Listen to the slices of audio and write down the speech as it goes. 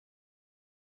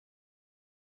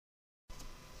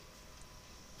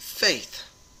Faith.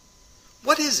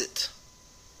 What is it?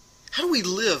 How do we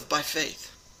live by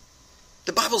faith?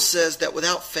 The Bible says that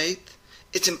without faith,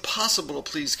 it's impossible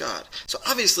to please God. So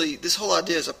obviously, this whole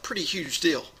idea is a pretty huge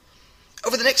deal.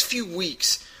 Over the next few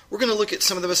weeks, we're going to look at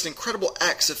some of the most incredible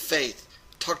acts of faith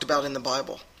talked about in the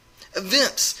Bible.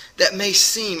 Events that may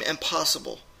seem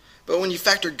impossible, but when you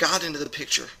factor God into the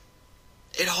picture,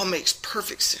 it all makes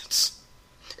perfect sense.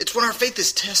 It's when our faith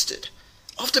is tested,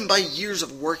 often by years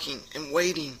of working and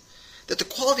waiting, that the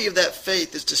quality of that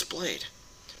faith is displayed.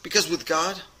 Because with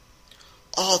God,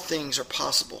 all things are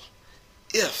possible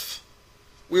if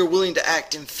we are willing to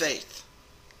act in faith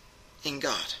in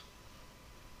God.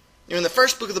 In the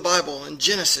first book of the Bible, in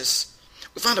Genesis,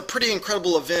 we find a pretty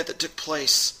incredible event that took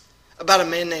place about a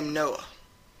man named Noah.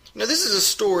 This is a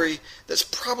story that's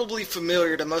probably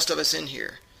familiar to most of us in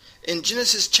here. In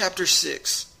Genesis chapter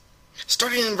 6,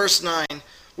 starting in verse 9,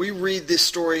 we read this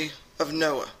story of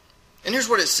Noah. And here's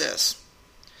what it says.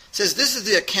 It says, "This is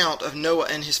the account of Noah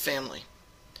and his family.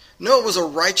 Noah was a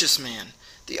righteous man,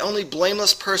 the only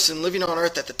blameless person living on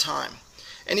earth at the time,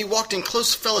 and he walked in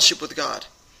close fellowship with God.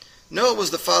 Noah was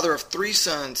the father of 3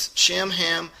 sons, Shem,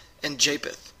 Ham, and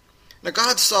Japheth. Now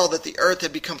God saw that the earth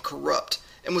had become corrupt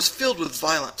and was filled with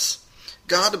violence.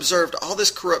 God observed all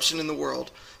this corruption in the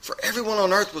world, for everyone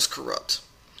on earth was corrupt.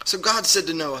 So God said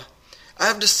to Noah, I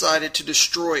have decided to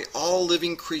destroy all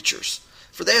living creatures,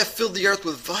 for they have filled the earth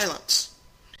with violence.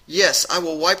 Yes, I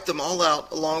will wipe them all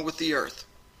out along with the earth.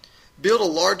 Build a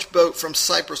large boat from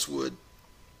cypress wood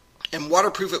and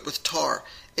waterproof it with tar,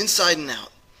 inside and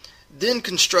out. Then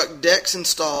construct decks and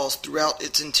stalls throughout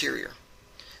its interior.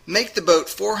 Make the boat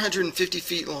 450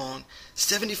 feet long,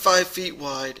 75 feet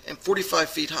wide, and 45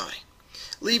 feet high.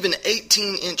 Leave an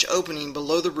 18-inch opening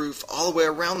below the roof all the way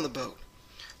around the boat.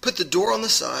 Put the door on the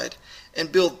side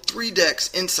and build 3 decks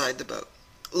inside the boat,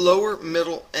 lower,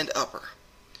 middle, and upper.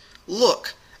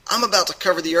 Look, I'm about to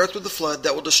cover the earth with a flood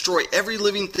that will destroy every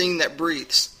living thing that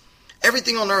breathes.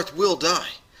 Everything on earth will die,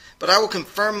 but I will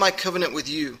confirm my covenant with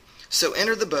you. So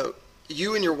enter the boat,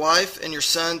 you and your wife and your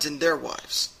sons and their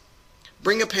wives.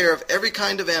 Bring a pair of every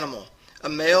kind of animal, a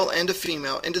male and a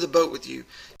female, into the boat with you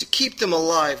to keep them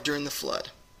alive during the flood.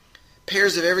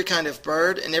 Pairs of every kind of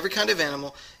bird and every kind of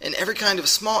animal and every kind of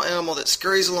small animal that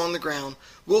scurries along the ground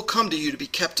will come to you to be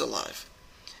kept alive.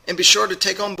 And be sure to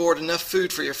take on board enough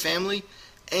food for your family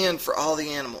and for all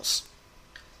the animals."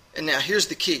 And now here's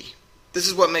the key. This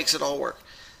is what makes it all work.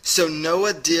 So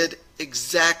Noah did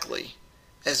exactly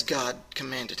as God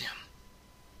commanded him.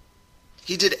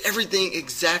 He did everything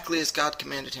exactly as God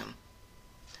commanded him.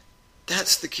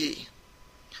 That's the key.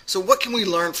 So what can we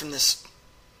learn from this?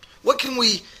 What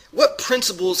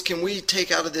principles can we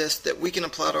take out of this that we can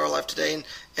apply to our life today?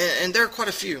 And there are quite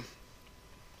a few.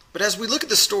 But as we look at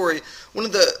the story, one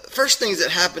of the first things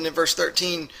that happened in verse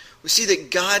 13, we see that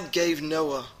God gave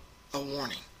Noah a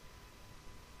warning.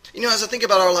 As I think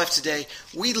about our life today,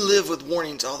 we live with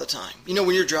warnings all the time. When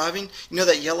you're driving,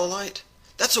 that yellow light?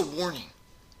 That's a warning.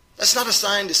 That's not a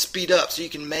sign to speed up so you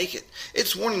can make it.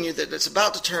 It's warning you that it's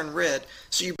about to turn red,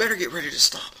 so you better get ready to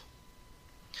stop.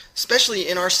 Especially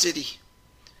in our city,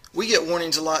 we get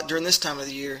warnings a lot during this time of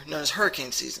the year, known as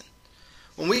hurricane season.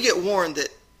 When we get warned that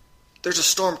there's a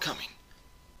storm coming,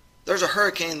 there's a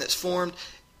hurricane that's formed,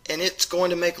 and it's going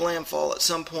to make landfall at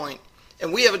some point,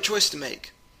 and we have a choice to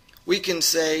make. We can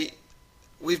say,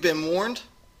 we've been warned,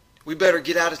 we better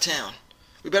get out of town.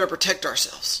 We better protect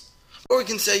ourselves. Or we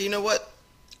can say, you know what?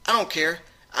 I don't care.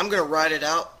 I'm going to ride it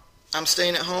out. I'm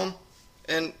staying at home,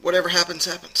 and whatever happens,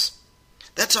 happens.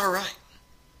 That's all right.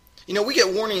 We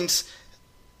get warnings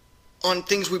on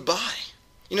things we buy.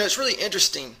 It's really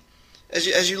interesting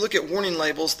as you look at warning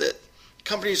labels that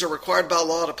companies are required by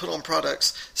law to put on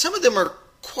products. Some of them are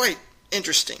quite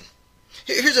interesting.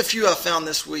 Here's a few I found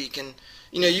this week, and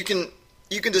you can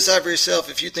decide for yourself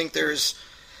if you think they're as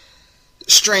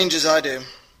strange as I do.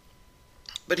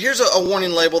 But here's a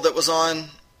warning label that was on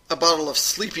a bottle of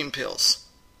sleeping pills.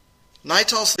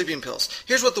 Nytol sleeping pills.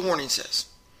 Here's what the warning says.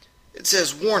 It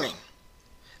says, warning,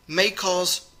 may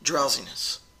cause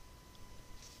drowsiness.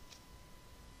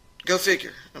 Go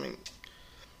figure.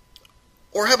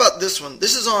 Or how about this one?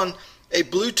 This is on a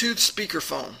Bluetooth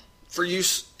speakerphone for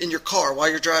use in your car while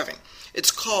you're driving.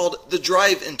 It's called the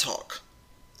Drive-In Talk.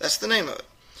 That's the name of it.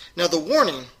 Now the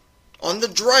warning on the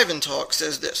Drive-In Talk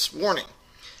says this. Warning,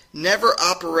 never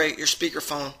operate your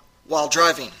speakerphone while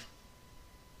driving.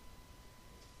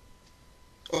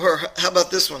 Or how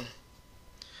about this one?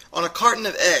 On a carton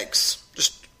of eggs,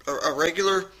 just a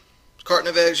regular carton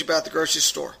of eggs you buy at the grocery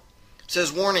store. It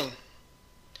says, warning,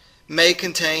 may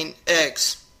contain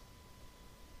eggs.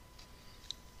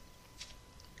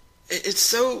 It's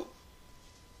so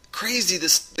crazy,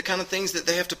 the kind of things that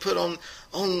they have to put on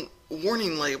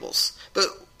warning labels. But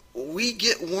we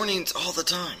get warnings all the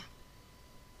time.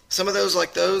 Some of those,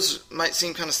 like those, might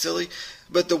seem kind of silly,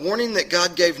 but the warning that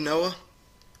God gave Noah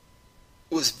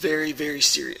was very, very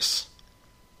serious.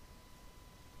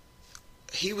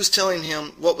 He was telling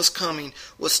him what was coming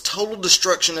was total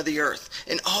destruction of the earth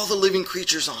and all the living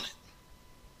creatures on it.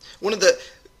 One of the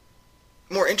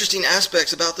more interesting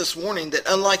aspects about this warning, that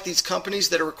unlike these companies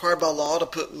that are required by law to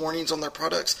put warnings on their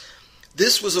products,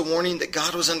 this was a warning that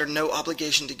God was under no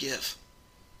obligation to give.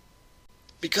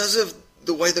 Because of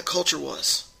the way the culture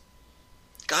was,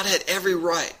 God had every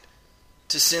right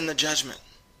to send the judgment.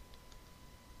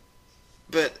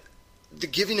 But the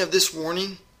giving of this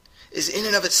warning is in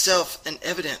and of itself an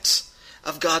evidence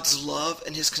of God's love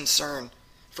and his concern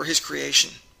for his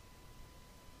creation.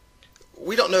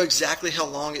 We don't know exactly how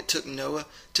long it took Noah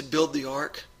to build the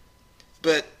ark,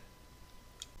 but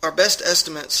our best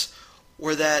estimates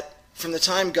were that from the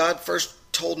time God first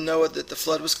told Noah that the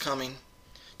flood was coming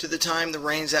to the time the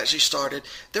rains actually started,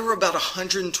 there were about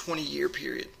 120-year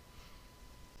period.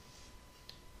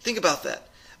 Think about that.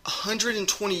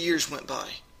 120 years went by.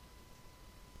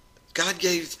 God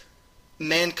gave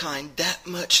mankind that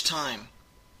much time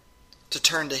to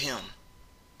turn to him,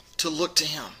 to look to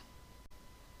him.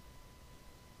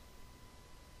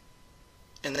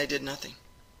 And they did nothing.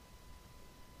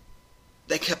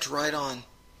 They kept right on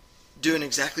doing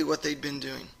exactly what they'd been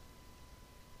doing.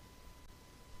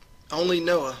 Only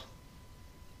Noah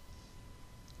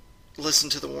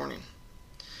listened to the warning.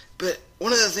 But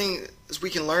one of the things we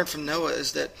can learn from Noah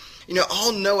is that,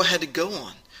 all Noah had to go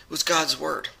on was God's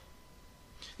word.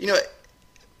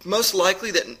 Most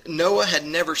likely that Noah had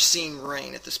never seen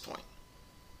rain at this point,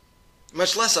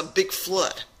 much less a big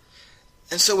flood.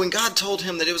 And so when God told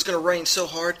him that it was going to rain so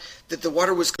hard that the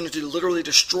water was going to literally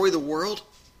destroy the world,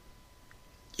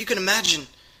 you can imagine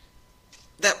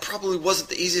that probably wasn't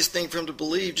the easiest thing for him to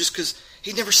believe, just because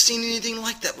he'd never seen anything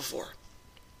like that before.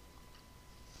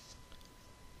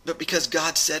 But because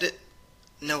God said it,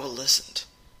 Noah listened,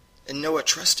 and Noah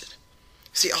trusted.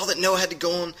 See, all that Noah had to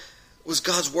go on was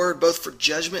God's word, both for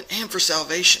judgment and for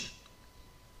salvation.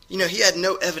 He had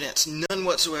no evidence, none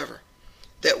whatsoever,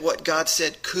 that what God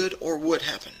said could or would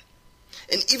happen.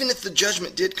 And even if the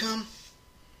judgment did come,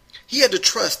 he had to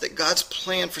trust that God's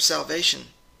plan for salvation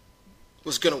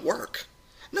was going to work.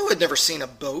 Noah had never seen a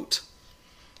boat,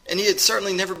 and he had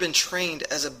certainly never been trained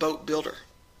as a boat builder.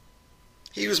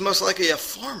 He was most likely a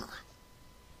farmer.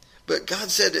 But God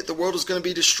said that the world was going to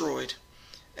be destroyed,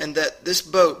 and that this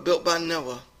boat built by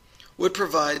Noah would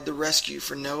provide the rescue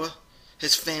for Noah,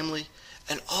 his family,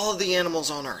 and all of the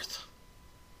animals on earth.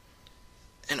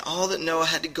 And all that Noah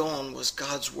had to go on was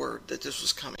God's word that this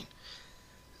was coming.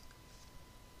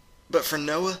 But for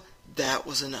Noah, that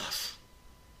was enough.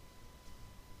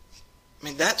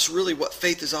 That's really what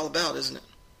faith is all about, isn't it?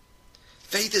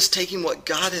 Faith is taking what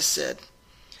God has said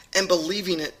and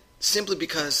believing it simply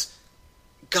because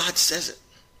God says it.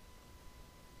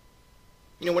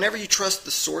 Whenever you trust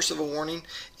the source of a warning,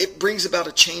 it brings about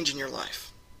a change in your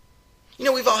life.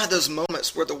 We've all had those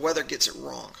moments where the weather gets it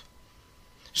wrong.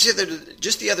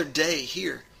 Just the other day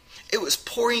here, it was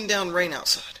pouring down rain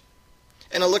outside.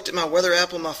 And I looked at my weather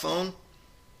app on my phone,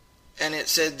 and it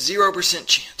said 0%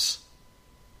 chance.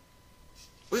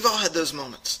 We've all had those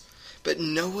moments. But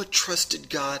Noah trusted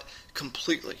God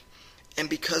completely. And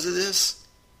because of this,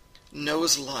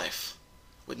 Noah's life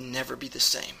would never be the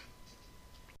same.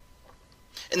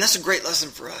 And that's a great lesson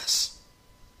for us.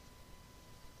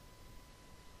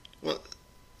 Well,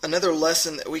 another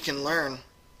lesson that we can learn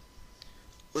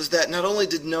was that not only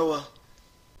did Noah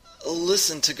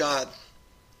listen to God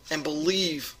and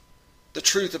believe the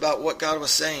truth about what God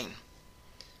was saying,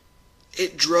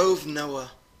 it drove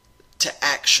Noah to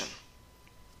action.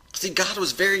 See, God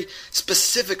was very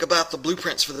specific about the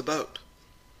blueprints for the boat.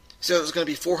 So it was going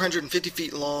to be 450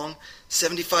 feet long,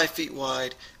 75 feet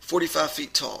wide, 45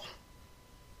 feet tall.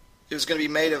 It was going to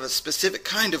be made of a specific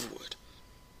kind of wood.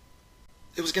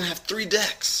 It was going to have 3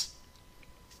 decks.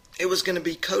 It was going to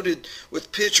be coated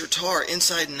with pitch or tar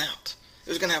inside and out. It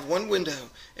was going to have 1 window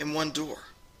and 1 door.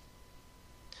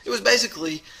 It was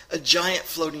basically a giant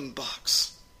floating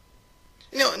box.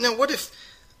 Now what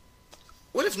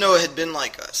if Noah had been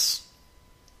like us?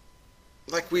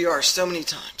 Like we are so many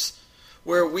times,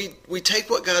 where we take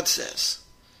what God says,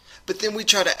 but then we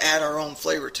try to add our own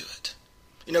flavor to it.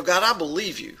 God, I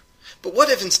believe you, but what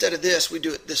if instead of this, we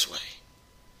do it this way?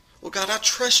 Well, God, I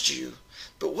trust you,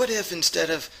 but what if instead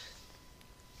of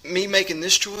me making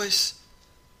this choice,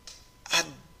 I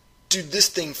do this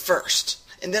thing first,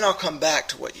 and then I'll come back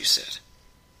to what you said?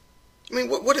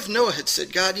 What if Noah had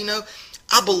said, God,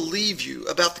 I believe you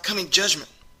about the coming judgment.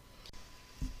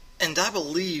 And I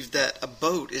believe that a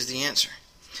boat is the answer.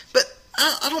 But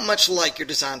I don't much like your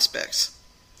design specs.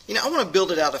 I want to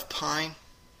build it out of pine.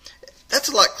 That's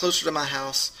a lot closer to my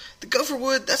house. The gopher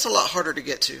wood, that's a lot harder to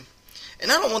get to.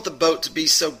 And I don't want the boat to be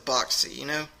so boxy,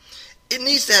 It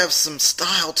needs to have some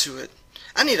style to it.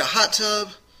 I need a hot tub.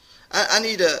 I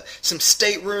need some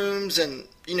staterooms and,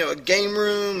 a game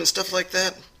room and stuff like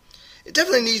that. It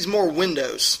definitely needs more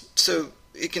windows so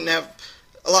it can have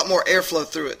a lot more airflow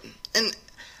through it. And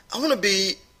I want to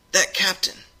be that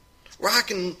captain where I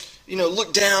can,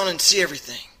 look down and see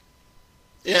everything.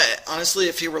 Honestly,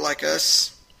 if he were like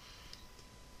us,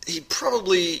 he'd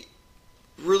probably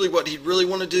what he'd really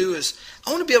want to do is,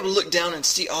 I want to be able to look down and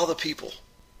see all the people.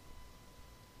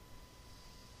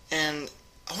 And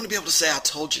I want to be able to say, I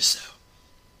told you so.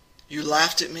 You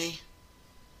laughed at me,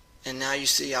 and now you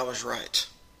see I was right.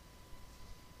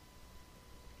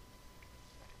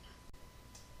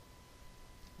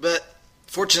 But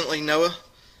fortunately, Noah,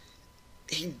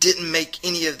 he didn't make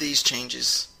any of these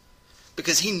changes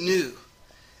because he knew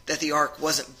that the ark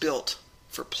wasn't built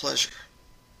for pleasure.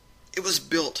 It was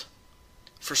built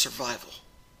for survival.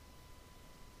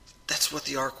 That's what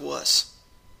the ark was.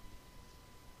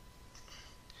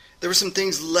 There were some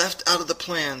things left out of the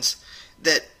plans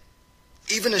that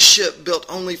even a ship built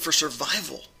only for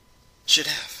survival should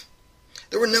have.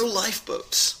 There were no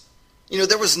lifeboats.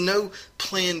 There was no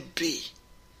plan B.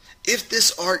 If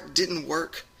this ark didn't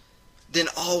work, then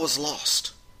all was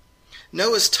lost.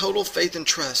 Noah's total faith and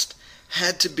trust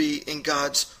had to be in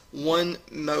God's one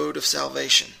mode of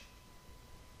salvation.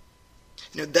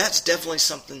 That's definitely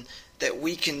something that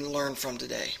we can learn from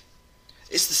today.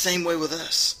 It's the same way with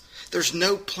us. There's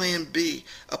no plan B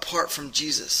apart from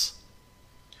Jesus.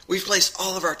 We've placed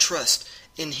all of our trust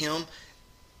in him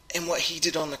and what he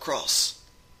did on the cross.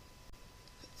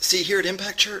 See, here at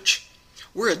Impact Church,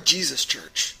 we're a Jesus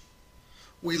church.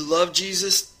 We love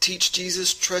Jesus, teach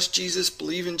Jesus, trust Jesus,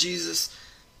 believe in Jesus.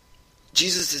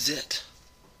 Jesus is it.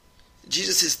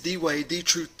 Jesus is the way, the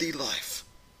truth, the life.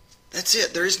 That's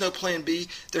it. There is no plan B.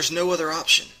 There's no other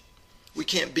option. We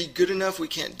can't be good enough. We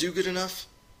can't do good enough.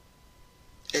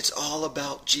 It's all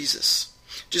about Jesus.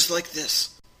 Just like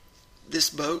this. This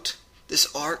boat,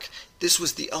 this ark, this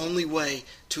was the only way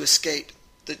to escape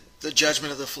the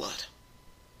judgment of the flood.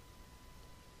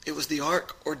 It was the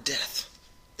ark or death.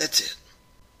 That's it.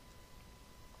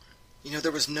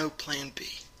 There was no plan B.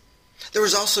 There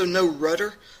was also no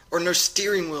rudder or no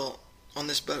steering wheel on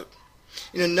this boat.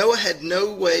 Noah had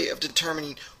no way of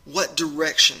determining what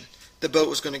direction the boat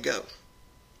was going to go.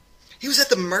 He was at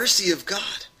the mercy of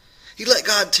God. He let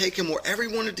God take him wherever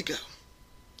he wanted to go.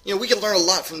 We can learn a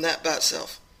lot from that by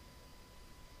itself.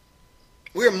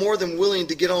 We are more than willing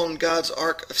to get on God's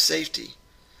ark of safety.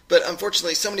 But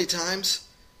unfortunately, so many times,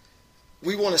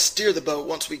 we want to steer the boat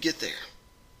once we get there.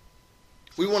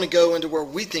 We want to go into where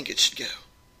we think it should go.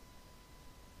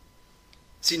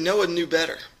 See, Noah knew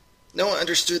better. Noah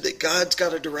understood that God's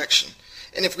got a direction.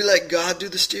 And if we let God do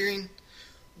the steering,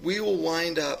 we will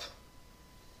wind up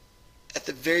at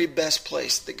the very best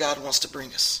place that God wants to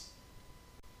bring us.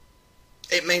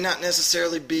 It may not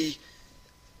necessarily be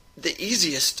the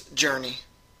easiest journey,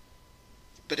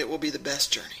 but it will be the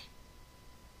best journey.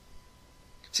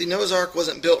 See, Noah's Ark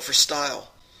wasn't built for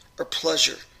style or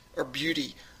pleasure or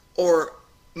beauty or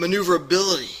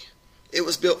maneuverability. It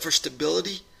was built for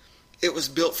stability. It was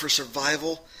built for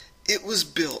survival. It was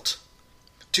built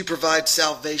to provide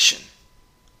salvation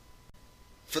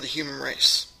for the human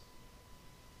race.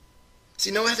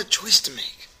 See, Noah had a choice to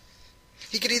make.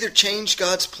 He could either change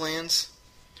God's plans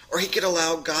or he could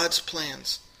allow God's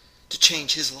plans to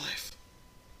change his life.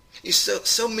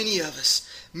 So many of us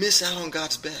miss out on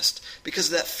God's best because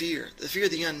of that fear, the fear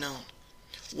of the unknown.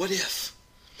 What if?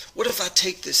 What if I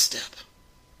take this step?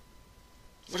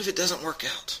 What if it doesn't work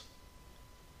out?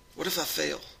 What if I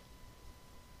fail?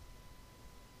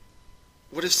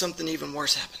 What if something even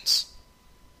worse happens?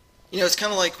 It's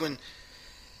kind of like when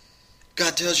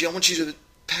God tells you, I want you to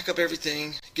pack up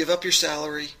everything, give up your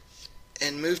salary,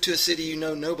 and move to a city you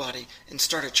know nobody and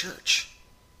start a church.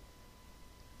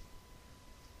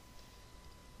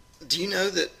 Do you know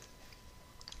that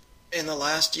in the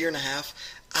last year and a half,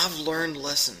 I've learned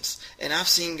lessons and I've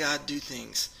seen God do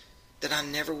things that I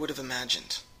never would have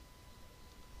imagined,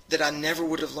 that I never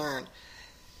would have learned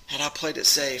had I played it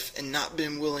safe and not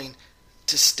been willing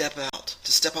to step out,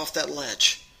 to step off that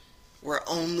ledge where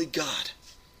only God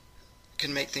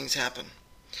can make things happen.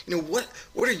 What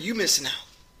are you missing out?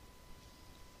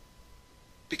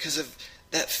 Because of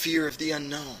that fear of the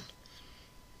unknown.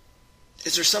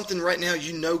 Is there something right now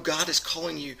God is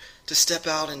calling you to step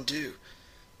out and do?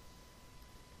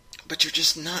 but you're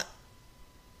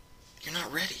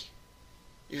not ready.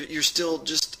 You're still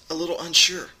just a little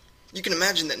unsure. You can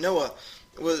imagine that Noah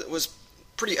was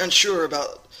pretty unsure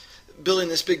about building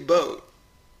this big boat,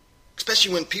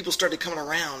 especially when people started coming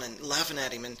around and laughing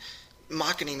at him and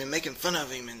mocking him and making fun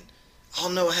of him. And all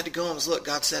Noah had to go on was, look,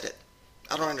 God said it.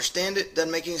 I don't understand it.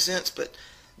 Doesn't make any sense, but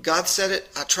God said it.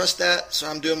 I trust that, so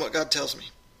I'm doing what God tells me.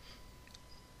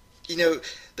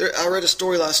 I read a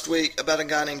story last week about a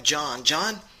guy named John.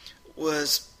 John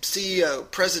was CEO,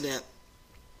 president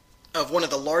of one of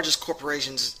the largest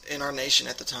corporations in our nation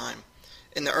at the time,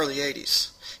 in the early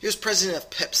 80s. He was president of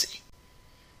Pepsi.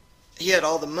 He had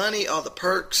all the money, all the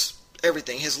perks,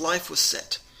 everything. His life was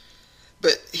set.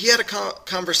 But he had a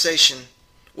conversation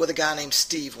with a guy named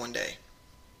Steve one day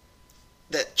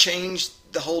that changed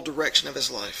the whole direction of his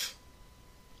life.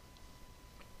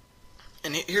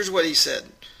 And here's what he said.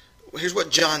 Here's what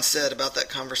John said about that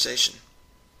conversation.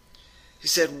 He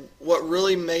said what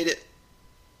really made it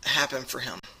happen for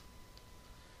him.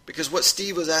 Because what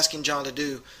Steve was asking John to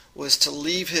do was to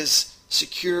leave his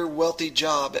secure, wealthy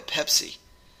job at Pepsi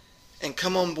and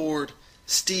come on board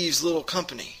Steve's little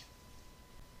company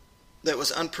that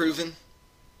was unproven.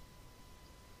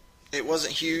 It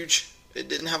wasn't huge. It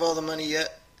didn't have all the money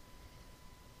yet.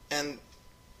 And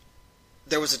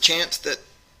there was a chance that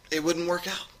it wouldn't work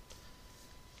out.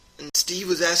 And Steve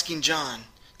was asking John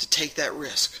to take that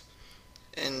risk.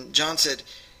 And John said,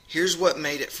 here's what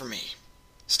made it for me.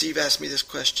 Steve asked me this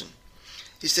question.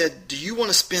 He said, do you want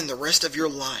to spend the rest of your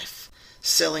life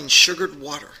selling sugared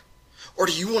water? Or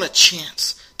do you want a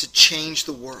chance to change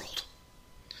the world?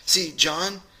 See,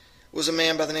 John was a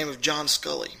man by the name of John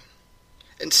Scully.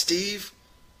 And Steve,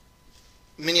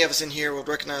 many of us in here will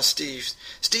recognize Steve.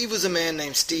 Steve was a man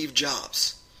named Steve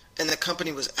Jobs. And the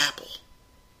company was Apple.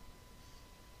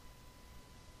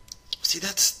 See,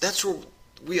 that's where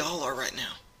we all are right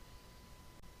now.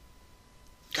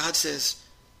 God says,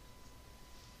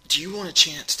 do you want a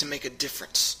chance to make a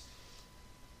difference?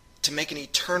 To make an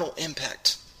eternal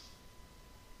impact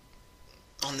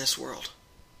on this world?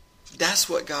 That's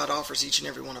what God offers each and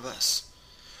every one of us.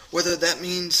 Whether that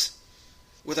means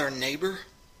with our neighbor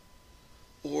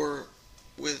or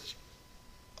with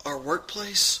our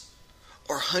workplace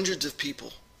or hundreds of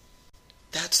people.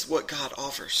 That's what God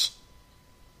offers.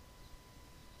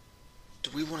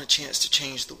 Do we want a chance to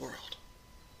change the world?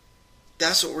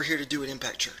 That's what we're here to do at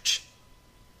Impact Church.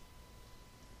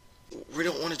 We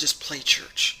don't want to just play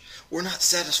church. We're not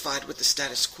satisfied with the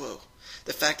status quo.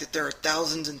 The fact that there are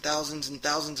thousands and thousands and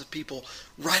thousands of people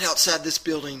right outside this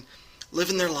building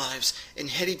living their lives and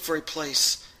heading for a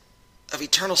place of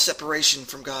eternal separation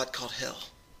from God called hell.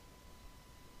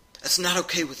 That's not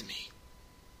okay with me.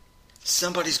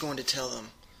 Somebody's going to tell them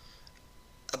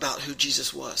about who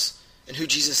Jesus was and who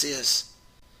Jesus is,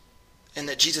 and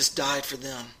that Jesus died for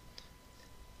them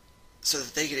so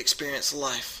that they could experience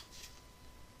life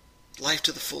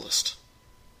to the fullest.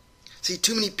 See,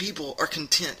 too many people are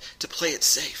content to play it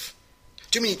safe.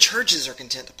 Too many churches are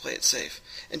content to play it safe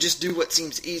and just do what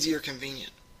seems easy or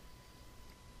convenient.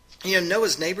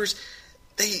 Noah's neighbors,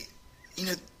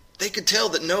 they could tell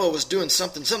that Noah was doing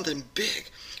something big,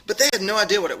 but they had no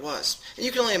idea what it was. And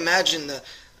you can only imagine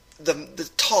the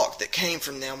talk that came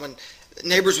from them when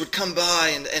neighbors would come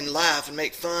by and laugh and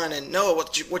make fun. And Noah,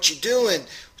 what you doing?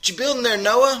 What you building there,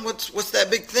 Noah? What's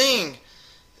that big thing?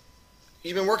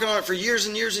 You've been working on it for years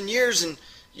and years and years, and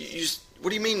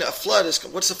what do you mean a flood?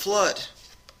 What's a flood?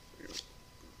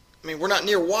 I mean, we're not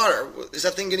near water. Is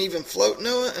that thing going to even float,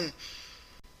 Noah?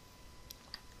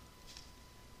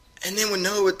 And then when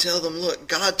Noah would tell them, look,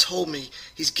 God told me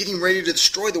he's getting ready to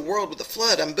destroy the world with a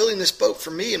flood. I'm building this boat for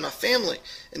me and my family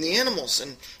and the animals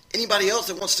and anybody else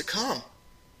that wants to come.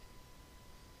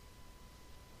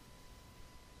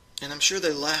 And I'm sure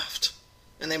they laughed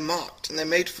and they mocked and they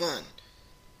made fun.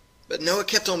 But Noah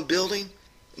kept on building.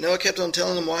 Noah kept on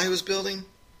telling them why he was building.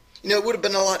 It would have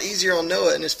been a lot easier on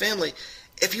Noah and his family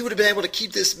if he would have been able to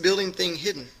keep this building thing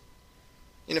hidden.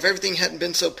 If everything hadn't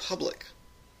been so public.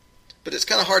 But it's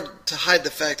kind of hard to hide the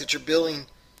fact that you're building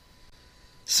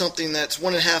something that's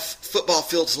 1.5 football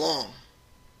fields long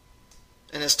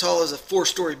and as tall as a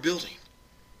 4-story building.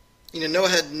 Noah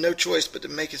had no choice but to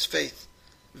make his faith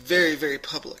very, very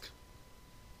public.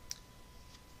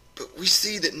 But we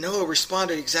see that Noah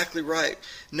responded exactly right.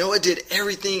 Noah did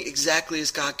everything exactly as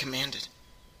God commanded.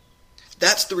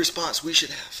 That's the response we should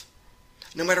have.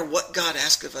 No matter what God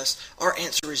asks of us, our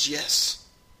answer is yes.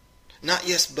 Not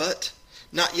yes, but.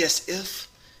 Not yes, if.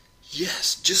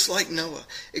 Yes, just like Noah.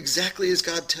 Exactly as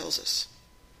God tells us.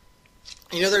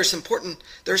 There are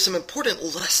some important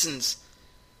lessons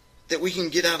that we can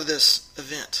get out of this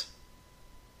event.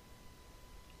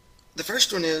 The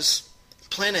first one is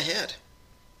plan ahead.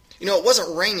 It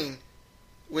wasn't raining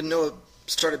when Noah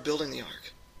started building the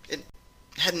ark. It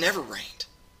had never rained.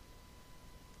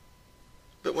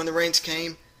 But when the rains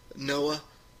came, Noah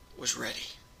was ready.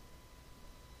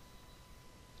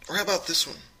 Or how about this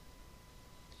one?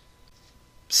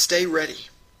 Stay ready.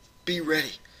 Be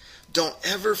ready. Don't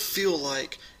ever feel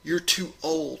like you're too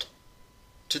old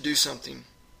to do something,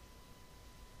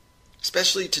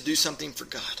 especially to do something for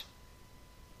God.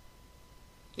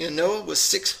 Noah was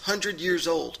 600 years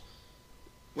old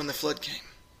when the flood came.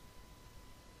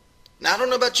 Now, I don't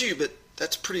know about you, but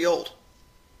that's pretty old.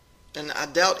 And I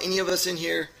doubt any of us in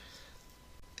here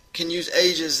can use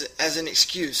age as an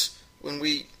excuse when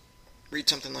we read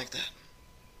something like that.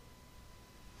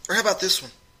 Or how about this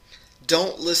one?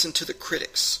 Don't listen to the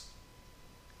critics.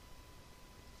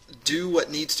 Do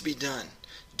what needs to be done.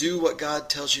 Do what God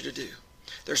tells you to do.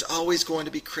 There's always going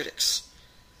to be critics.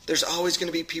 There's always going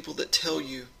to be people that tell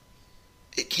you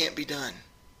it can't be done.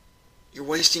 You're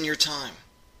wasting your time.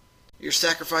 You're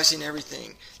sacrificing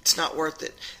everything. It's not worth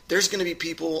it. There's going to be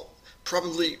people,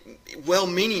 probably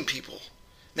well-meaning people,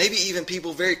 maybe even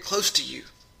people very close to you,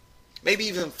 maybe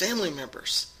even family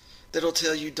members, that'll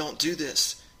tell you, don't do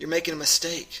this. You're making a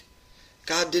mistake.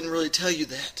 God didn't really tell you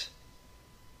that.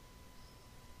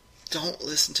 Don't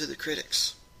listen to the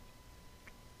critics.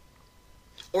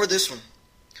 Or this one.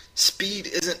 Speed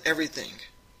isn't everything.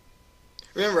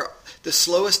 Remember, the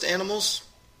slowest animals,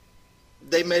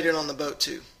 they made it on the boat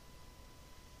too.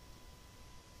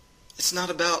 It's not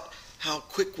about how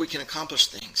quick we can accomplish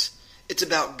things. It's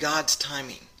about God's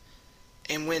timing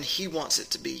and when He wants it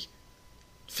to be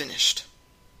finished.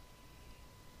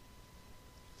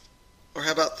 Or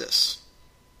how about this?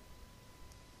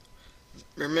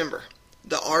 Remember,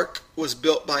 the ark was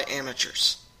built by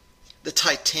amateurs. The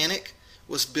Titanic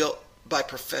was built by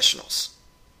professionals.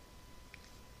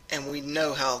 And we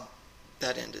know how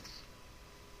that ended.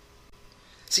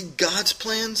 See, God's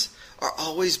plans are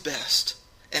always best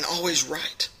and always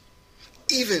right,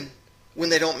 even when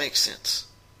they don't make sense.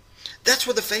 That's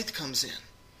where the faith comes in.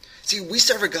 See, we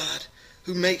serve a God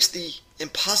who makes the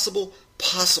impossible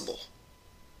possible.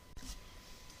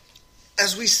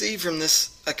 As we see from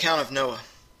this account of Noah,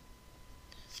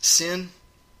 sin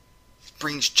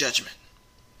brings judgment.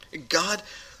 God,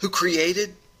 who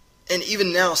created and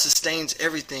even now sustains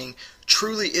everything,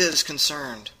 truly is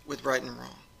concerned with right and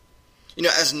wrong.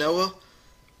 As Noah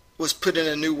was put in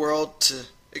a new world to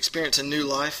experience a new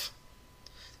life,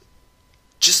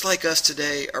 just like us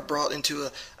today are brought into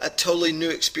a totally new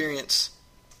experience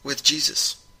with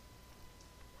Jesus.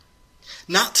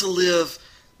 Not to live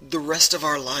the rest of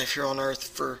our life here on earth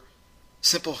for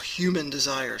simple human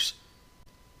desires,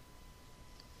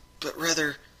 but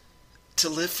rather to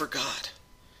live for God,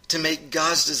 to make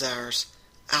God's desires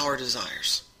our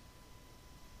desires.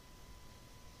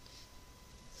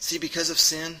 See, because of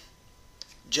sin,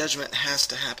 judgment has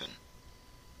to happen.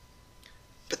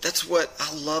 But that's what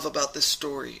I love about this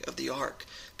story of the ark,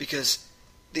 because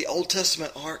the Old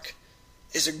Testament ark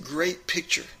is a great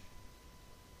picture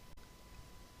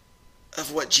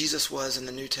of what Jesus was in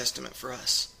the New Testament for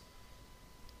us.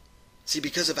 See,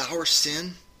 because of our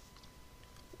sin,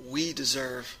 we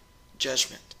deserve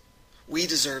judgment. We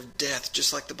deserve death,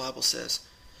 just like the Bible says.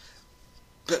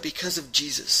 But because of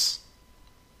Jesus,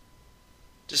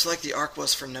 just like the ark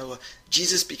was for Noah,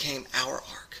 Jesus became our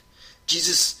ark.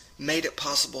 Jesus made it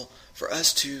possible for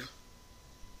us to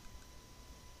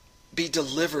be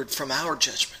delivered from our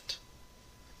judgment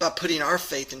by putting our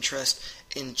faith and trust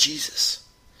in Jesus.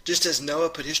 Just as Noah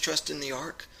put his trust in the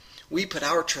ark, we put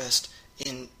our trust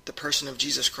in the person of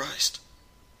Jesus Christ,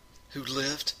 who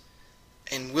lived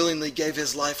and willingly gave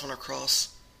his life on a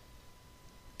cross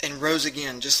and rose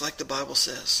again, just like the Bible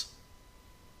says.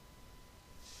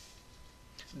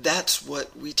 That's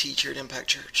what we teach here at Impact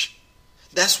Church.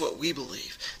 That's what we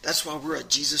believe. That's why we're a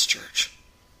Jesus church.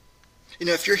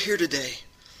 If you're here today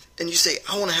and you say,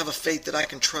 I want to have a faith that I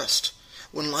can trust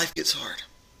when life gets hard,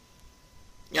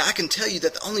 I can tell you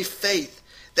that the only faith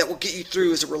that will get you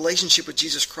through is a relationship with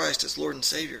Jesus Christ as Lord and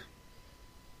Savior.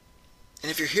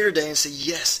 And if you're here today and say,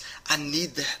 yes, I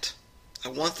need that, I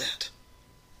want that,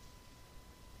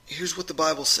 here's what the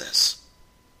Bible says.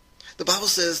 The Bible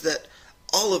says that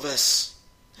all of us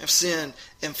have sinned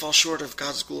and fall short of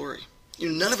God's glory.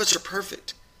 None of us are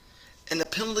perfect. And the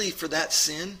penalty for that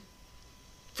sin,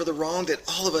 for the wrong that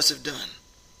all of us have done,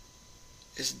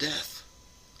 is death.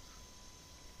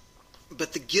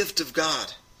 But the gift of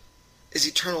God is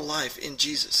eternal life in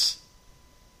Jesus.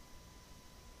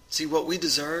 See, what we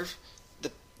deserve,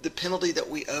 the penalty that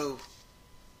we owe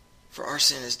for our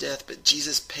sin is death, but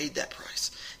Jesus paid that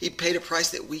price. He paid a price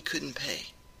that we couldn't pay.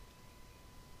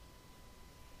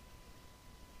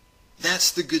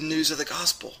 That's the good news of the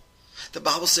gospel. The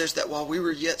Bible says that while we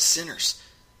were yet sinners,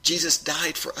 Jesus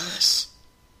died for us.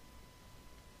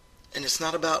 And it's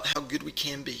not about how good we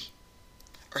can be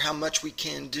or how much we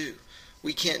can do.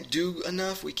 We can't do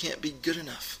enough. We can't be good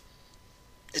enough.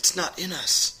 It's not in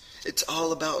us. It's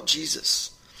all about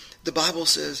Jesus. The Bible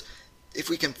says if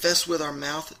we confess with our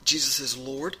mouth Jesus is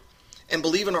Lord and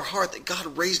believe in our heart that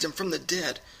God raised him from the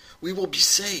dead, we will be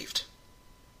saved.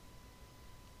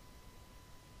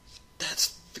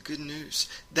 That's the good news.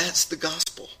 That's the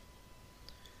gospel.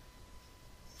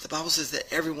 The Bible says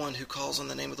that everyone who calls on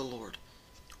the name of the Lord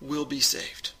will be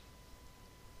saved.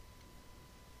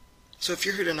 So if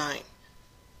you're here tonight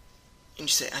and you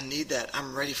say, I need that,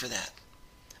 I'm ready for that,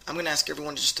 I'm going to ask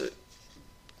everyone just to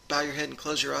bow your head and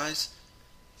close your eyes.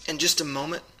 In just a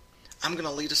moment, I'm going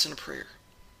to lead us in a prayer.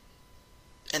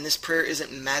 And this prayer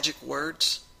isn't magic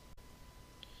words,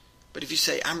 but if you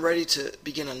say, I'm ready to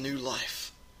begin a new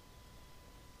life,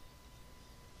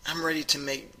 I'm ready to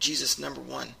make Jesus number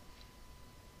one,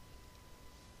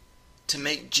 to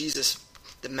make Jesus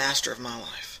the master of my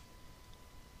life,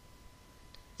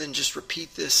 then just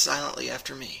repeat this silently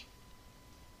after me.